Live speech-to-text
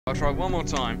I'll try one more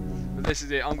time, but this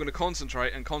is it. I'm going to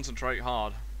concentrate and concentrate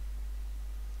hard.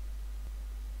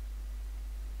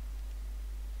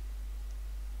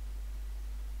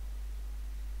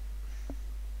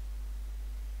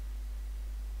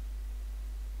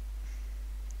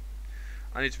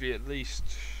 I need to be at least...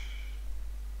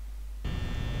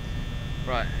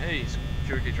 Right, hey,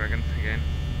 Kuriki Dragon again.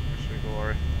 Mystery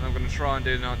Glory. And I'm going to try and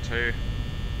do that too.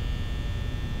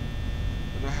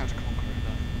 I don't know how to conquer it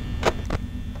though.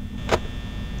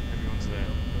 Everyone's there.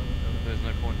 There's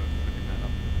no point of putting that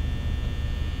up.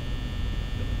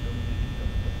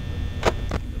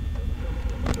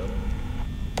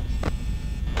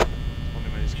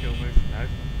 Bonnie made a skill move? No.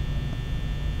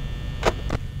 So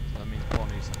that means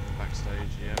Bonnie's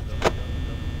backstage, yeah.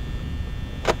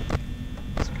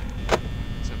 That's okay.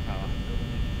 It's her power.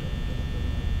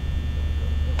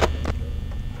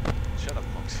 Shut up,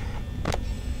 Foxy.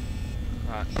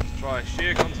 Right, let's try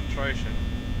sheer concentration.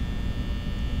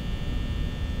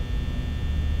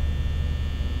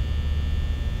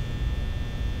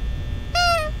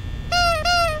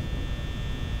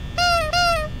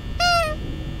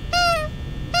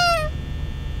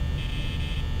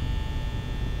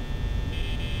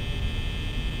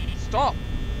 Stop!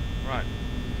 Right.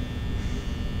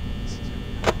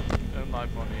 Don't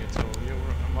like Bonnie at all.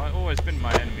 You've always been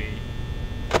my enemy,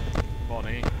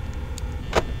 Bonnie.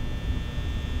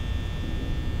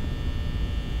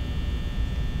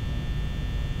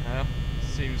 Well,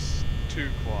 seems too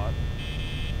quiet.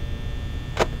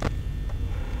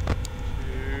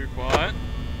 Too quiet.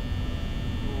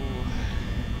 Ooh.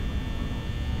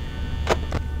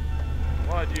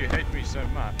 Why do you hate me so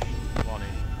much, Bonnie?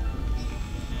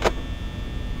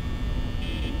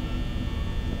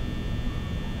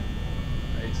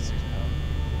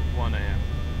 1 AM.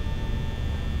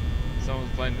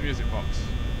 Someone's playing the music box.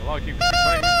 Well, I keep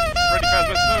playing Freddy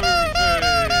Fazbear's Snow.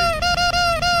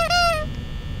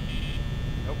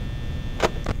 Nope.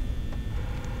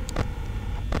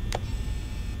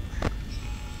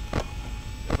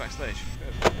 Go backstage.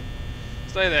 Good.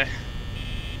 Stay there.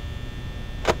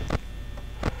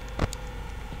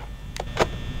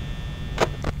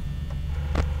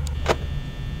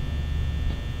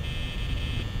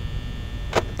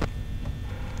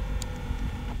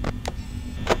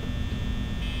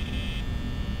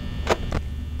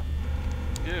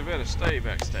 You better stay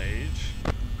backstage.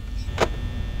 Do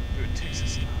it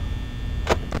Texas style.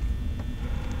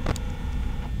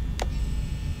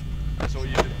 That's all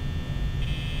you do.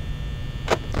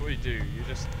 That's all you do. You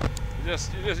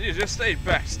just stay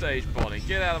backstage, Bonnie.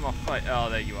 Get out of my face. Oh,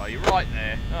 there you are. You're right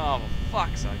there. Oh, for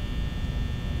fuck's sake.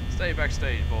 Stay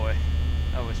backstage, boy.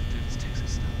 I always do this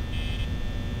Texas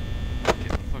style.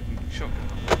 Get my fucking shotgun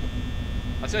off.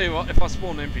 I tell you what, if I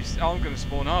spawn NPC, I'm going to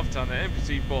spawn half a ton of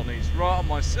NPC Bonnies right on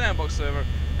my sandbox server,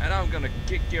 and I'm going to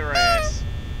kick your ass.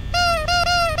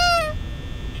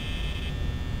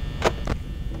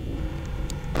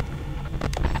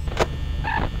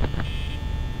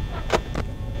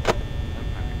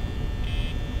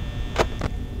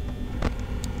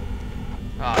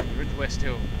 Ah, you're in the West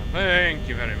Hill. Thank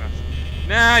you very much.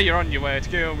 Now you're on your way to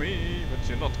kill me, but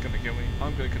you're not going to kill me.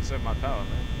 I'm going to conserve my power,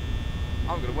 man.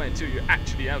 I'm gonna wait until you're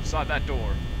actually outside that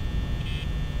door.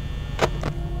 Come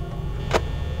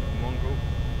on, go.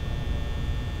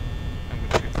 I'm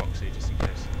gonna shoot Foxy just in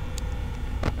case.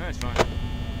 No, it's fine.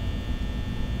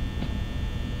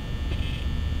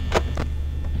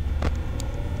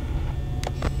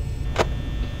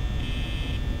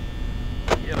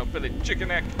 Yellow Billy Chicken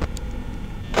Neck.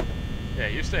 Yeah,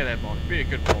 you stay there, Bonnie. Be a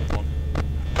good Bon.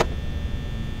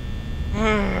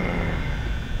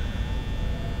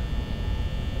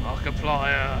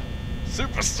 Markiplier!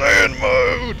 Super Saiyan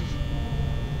mode!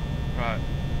 Right.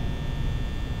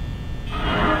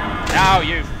 Now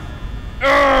you...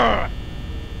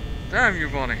 Damn you,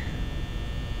 Bonnie.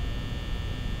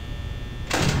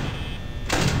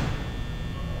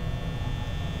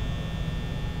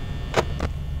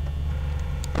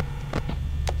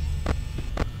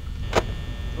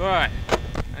 Right.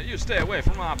 Now you stay away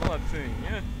from my blood thing,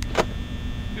 yeah?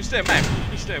 You stay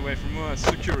away from my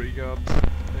security guards.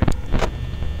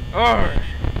 Oh,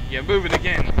 you're moving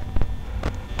again.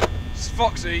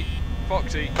 Foxy,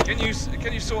 can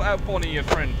you sort out Bonnie, your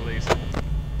friend, please?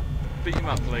 Beat him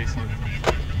up, please.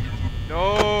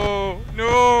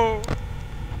 No,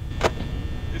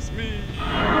 it's me.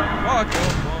 Fuck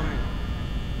off, Bonnie.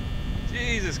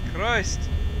 Jesus Christ,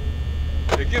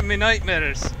 you're giving me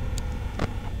nightmares.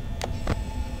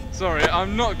 Sorry,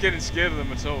 I'm not getting scared of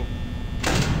them at all.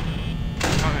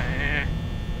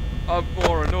 I'm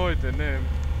more annoyed than them.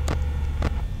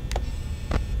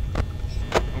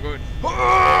 I'm going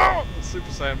Super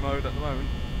Saiyan mode at the moment.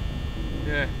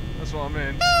 Yeah, that's what I'm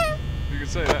in. You can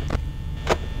see that.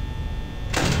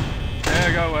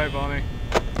 Yeah, go away, Bonnie.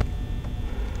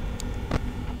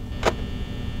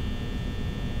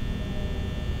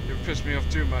 You've pissed me off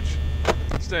too much.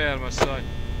 Stay out of my sight.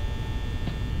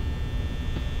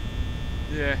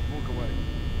 Yeah, walk away.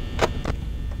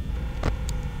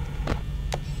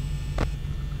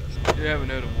 You haven't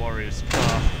heard of Warrior's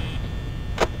Path.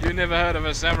 You never heard of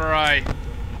a samurai.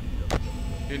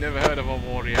 You never heard of a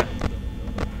warrior.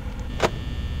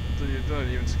 Don't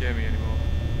even scare me anymore.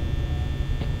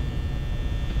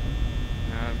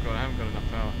 No, I haven't got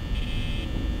enough power.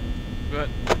 But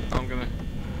I'm gonna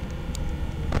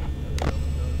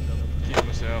keep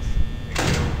myself in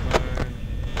kill mode.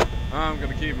 I'm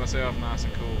gonna keep myself nice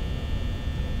and cool.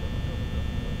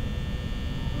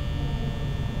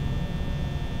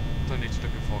 Don't need to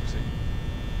look at Foxy.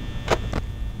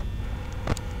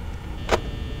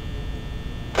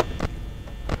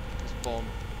 It's Bond.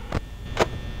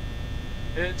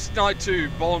 It's Night 2,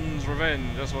 Bond's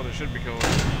Revenge, that's what it should be called.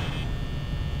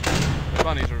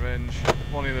 Bunny's Revenge,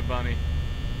 Bonnie the Bunny.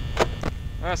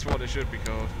 That's what it should be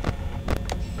called.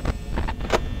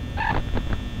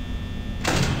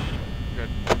 Good.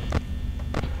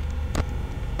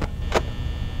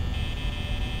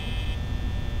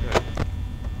 Good.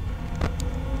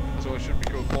 That's what it should be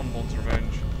called, Bonbon's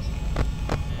Revenge.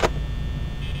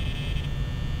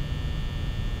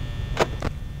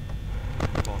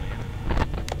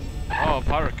 Oh,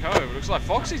 Pirate Cove. Looks like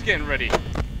Foxy's getting ready.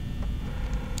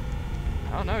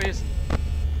 Oh, no, he isn't.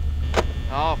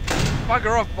 Oh,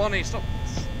 bugger off, Bonnie. Stop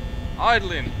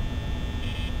idling.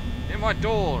 In my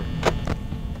door.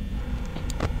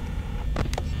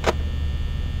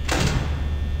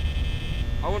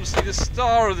 I want to see the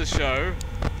star of the show.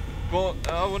 But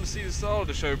I want to see the star of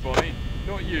the show, Bonnie.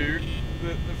 Not you.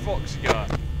 The Foxy guy.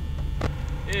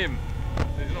 Him.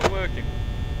 He's not working.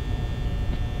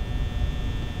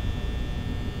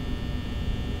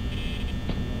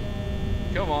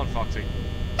 Come on, Foxy.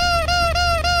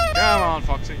 Come on,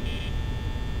 Foxy.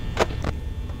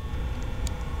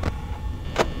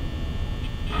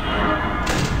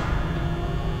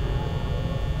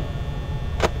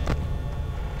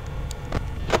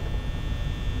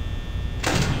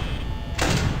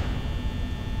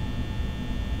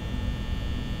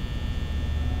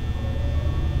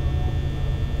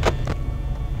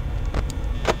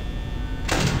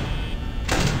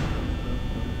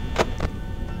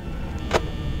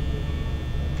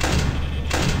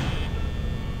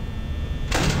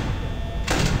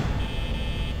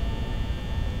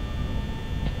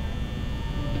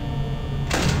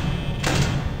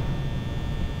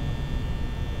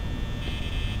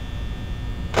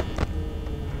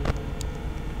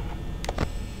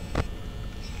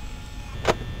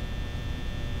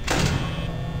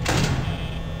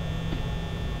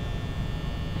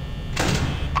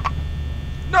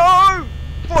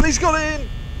 Bonnie's got in!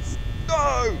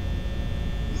 No!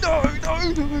 No,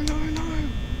 no, no, no, no!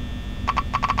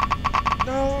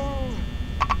 No!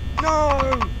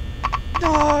 No!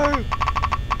 No!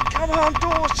 Come on,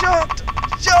 door, shut!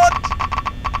 Shut!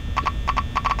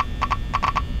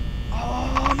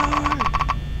 Oh no!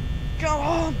 Come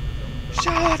on!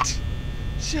 Shut!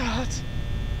 Shut!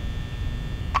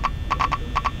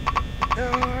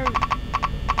 No!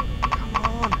 Come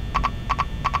on!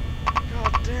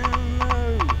 God damn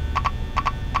no!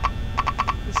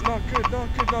 It's not good, not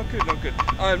good, not good, not good.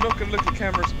 I am not going to look at the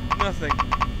cameras, nothing.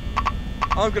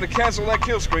 I'm going to cancel that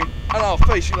kill screen and I'll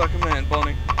face you like a man,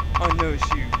 Bonnie. I know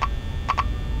it's you.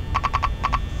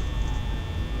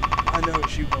 I know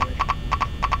it's you, Bonnie.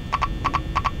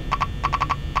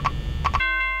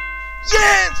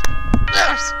 Yes!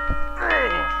 Yes!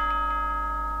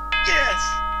 Yes!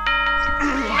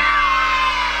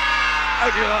 How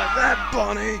do you like that,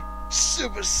 Bonnie?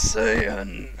 Super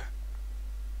Saiyan!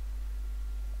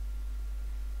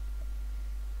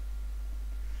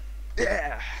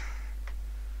 Yeah!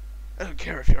 I don't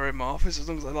care if you're in my office as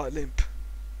long as I like limp.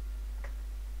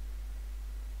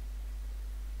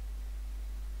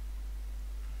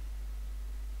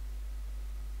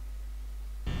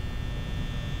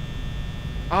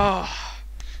 Ah!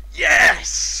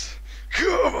 Yes!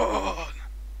 Come on!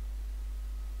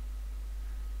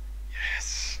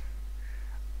 Yes!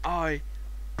 I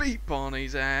beat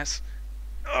Barney's ass.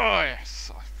 Oh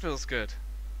yes! Feels good.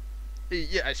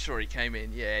 Yeah, sure he came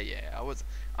in. Yeah.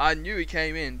 I knew he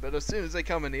came in, but as soon as they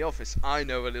come in the office, I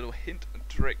know a little hint and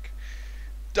trick.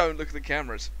 Don't look at the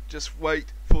cameras. Just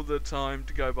wait for the time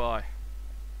to go by.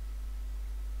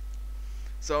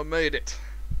 So I made it.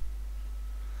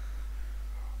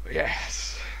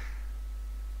 Yes.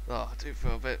 Oh, I do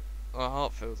feel a bit My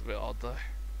heart feels a bit odd though,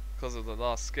 because of the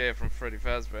last scare from Freddy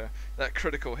Fazbear. That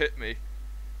critical hit me.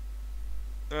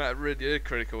 That really did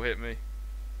critical hit me.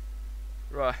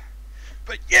 Right.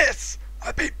 But yes!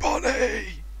 I beat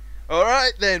Bonnie!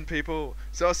 Alright then, people.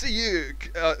 So I'll see you.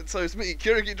 So it's me,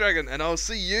 Kiriki Dragon, and I'll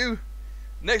see you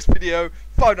next video.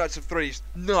 Five Nights at Freddy's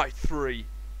Night 3.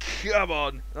 Come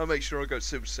on. I'll make sure I go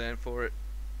Super Saiyan for it.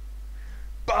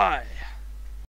 Bye!